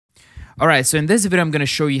All right, so in this video, I'm going to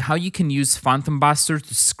show you how you can use PhantomBuster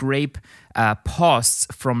to scrape posts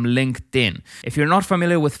from LinkedIn. If you're not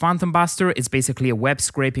familiar with PhantomBuster, it's basically a web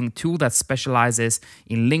scraping tool that specializes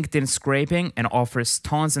in LinkedIn scraping and offers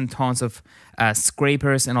tons and tons of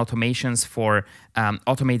scrapers and automations for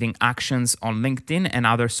automating actions on LinkedIn and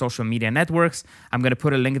other social media networks. I'm going to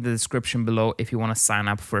put a link in the description below if you want to sign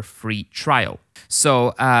up for a free trial.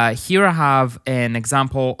 So here I have an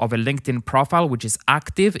example of a LinkedIn profile which is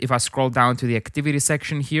active. If I scroll down to the activity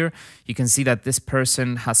section here, you can see that this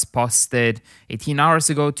person has posted 18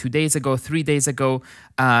 hours ago, 2 days ago, 3 days ago.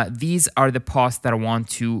 These are the posts that I want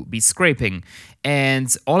to be scraping.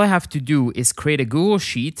 And all I have to do is create a Google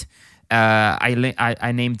Sheet.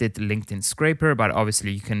 I named it LinkedIn Scraper, but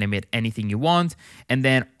obviously you can name it anything you want. And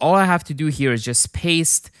then all I have to do here is just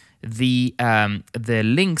paste the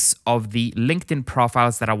links of the LinkedIn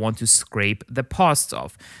profiles that I want to scrape the posts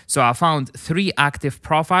of. So I found 3 active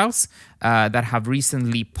profiles that have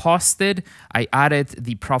recently posted. I added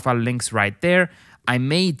the profile links right there. I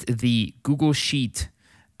made the Google Sheet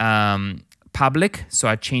public, so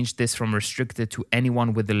I changed this from restricted to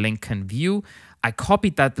anyone with the link can view. I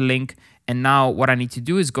copied that link, and now what I need to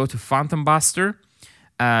do is go to PhantomBuster,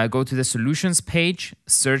 go to the solutions page,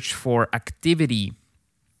 search for activity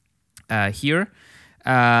here.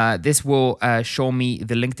 This will show me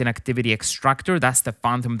the LinkedIn activity extractor. That's the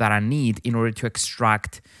Phantom that I need in order to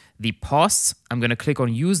extract the posts. I'm going to click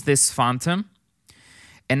on use this Phantom.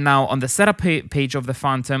 And now on the setup page of the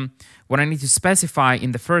Phantom, what I need to specify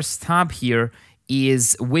in the first tab here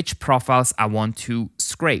is which profiles I want to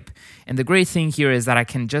scrape. And the great thing here is that I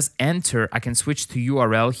can just enter, I can switch to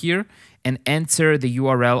URL here and enter the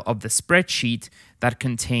URL of the spreadsheet that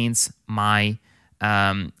contains my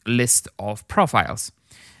list of profiles.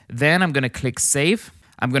 Then I'm going to click save.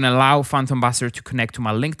 I'm going to allow PhantomBuster to connect to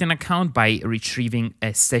my LinkedIn account by retrieving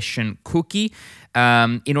a session cookie.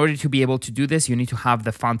 In order to be able to do this, you need to have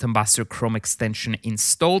the PhantomBuster Chrome extension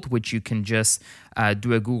installed, which you can just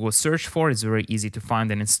do a Google search for. It's very easy to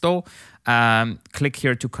find and install. Click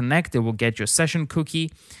here to connect. It will get your session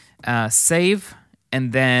cookie. Save.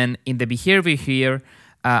 And then in the behavior here,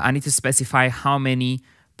 I need to specify how many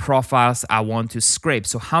profiles I want to scrape.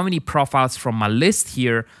 So how many profiles from my list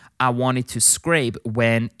here I want it to scrape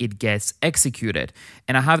when it gets executed.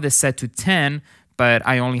 And I have this set to 10, but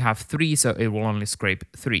I only have 3, so it will only scrape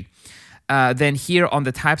 3. Then here on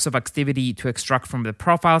the types of activity to extract from the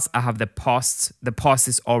profiles, I have the posts. The post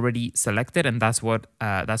is already selected, and that's what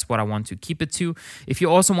I want to keep it to. If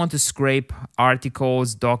you also want to scrape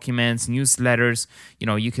articles, documents, newsletters,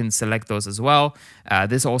 you can select those as well.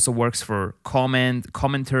 This also works for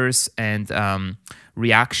commenters and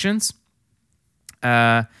reactions.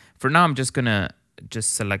 For now, I'm just gonna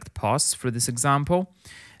select posts for this example.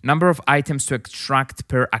 Number of items to extract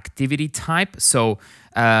per activity type. So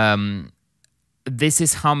this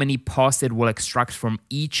is how many posts it will extract from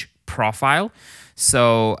each profile.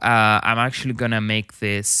 So I'm actually gonna make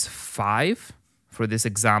this 5 for this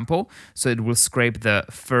example. So it will scrape the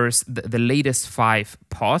latest 5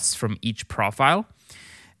 posts from each profile.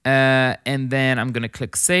 And then I'm gonna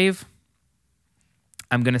click save.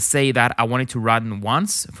 I'm going to say that I want it to run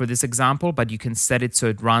once for this example, but you can set it so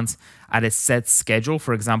it runs at a set schedule.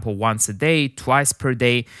 For example, once a day, twice per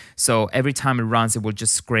day. So every time it runs, it will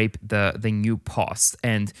just scrape the new post.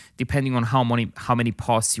 And depending on how many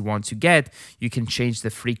posts you want to get, you can change the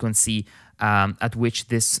frequency at which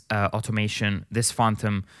this automation, this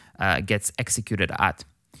Phantom gets executed at.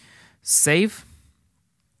 Save,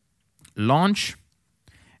 launch,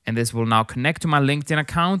 and this will now connect to my LinkedIn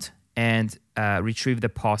account and retrieve the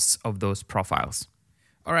posts of those profiles.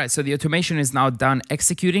 All right, so the automation is now done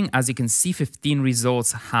executing. As you can see, 15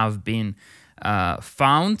 results have been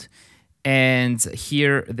found. And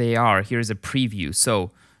here they are. Here's a preview.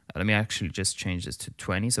 So let me actually just change this to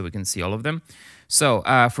 20 so we can see all of them. So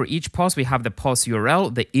for each post, we have the post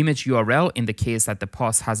URL, the image URL in the case that the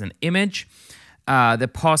post has an image, the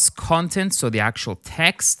post content, so the actual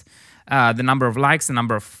text, the number of likes, the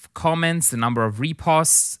number of comments, the number of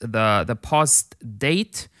reposts, the post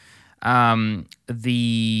date,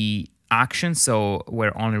 the action, so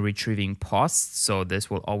we're only retrieving posts, so this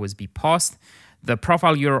will always be post, the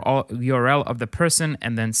profile URL of the person,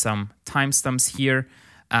 and then some timestamps here,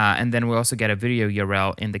 and then we also get a video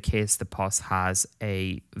URL in the case the post has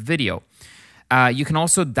a video. You can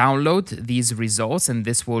also download these results, and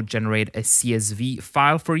this will generate a CSV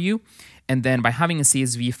file for you. And then by having a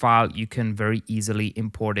CSV file, you can very easily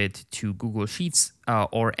import it to Google Sheets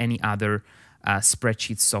or any other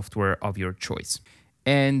spreadsheet software of your choice.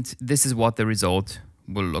 And this is what the result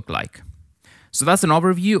will look like. So that's an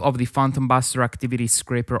overview of the PhantomBuster Activity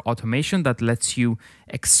Scraper automation that lets you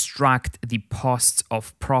extract the posts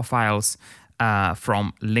of profiles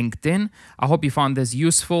from LinkedIn. I hope you found this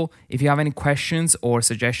useful. If you have any questions or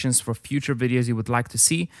suggestions for future videos you would like to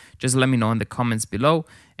see, just let me know in the comments below.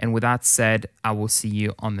 And with that said, I will see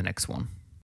you on the next one.